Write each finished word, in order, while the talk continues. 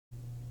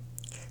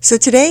So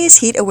today is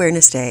Heat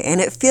Awareness Day, and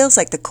it feels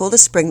like the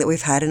coldest spring that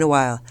we've had in a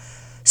while.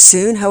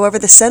 Soon, however,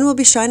 the sun will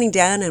be shining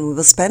down and we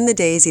will spend the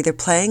days either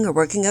playing or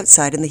working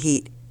outside in the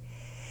heat.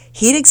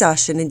 Heat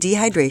exhaustion and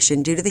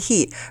dehydration due to the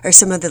heat are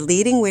some of the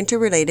leading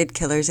winter-related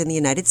killers in the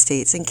United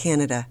States and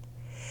Canada.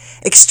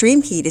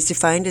 Extreme heat is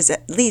defined as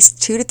at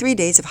least 2 to 3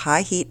 days of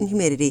high heat and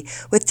humidity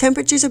with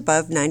temperatures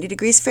above 90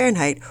 degrees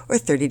Fahrenheit or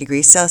 30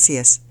 degrees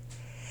Celsius.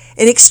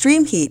 In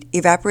extreme heat,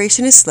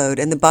 evaporation is slowed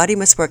and the body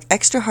must work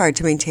extra hard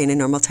to maintain a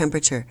normal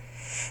temperature.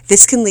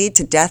 This can lead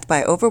to death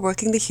by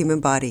overworking the human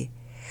body.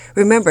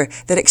 Remember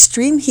that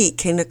extreme heat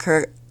can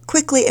occur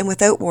quickly and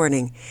without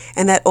warning,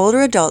 and that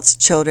older adults,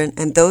 children,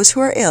 and those who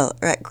are ill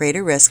are at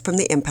greater risk from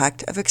the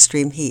impact of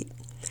extreme heat.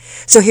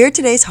 So here are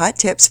today's hot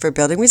tips for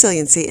building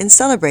resiliency and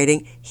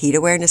celebrating Heat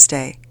Awareness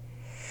Day.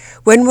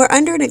 When we're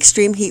under an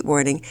extreme heat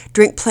warning,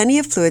 drink plenty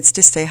of fluids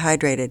to stay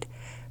hydrated.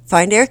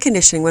 Find air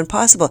conditioning when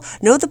possible.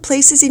 Know the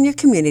places in your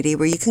community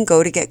where you can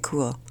go to get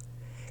cool.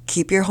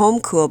 Keep your home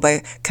cool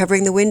by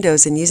covering the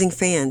windows and using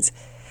fans.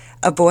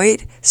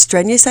 Avoid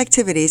strenuous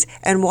activities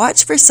and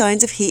watch for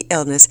signs of heat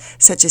illness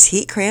such as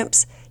heat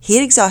cramps,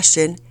 heat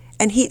exhaustion,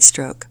 and heat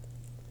stroke.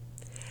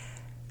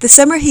 The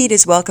summer heat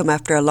is welcome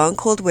after a long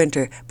cold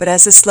winter, but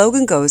as the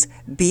slogan goes,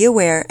 be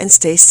aware and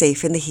stay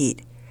safe in the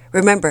heat.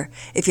 Remember,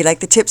 if you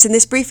like the tips in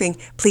this briefing,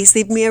 please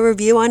leave me a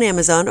review on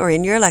Amazon or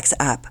in your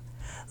Alexa app.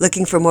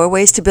 Looking for more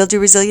ways to build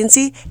your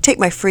resiliency? Take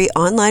my free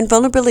online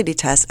vulnerability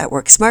test at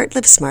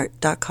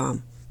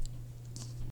WorkSmartLivesmart.com.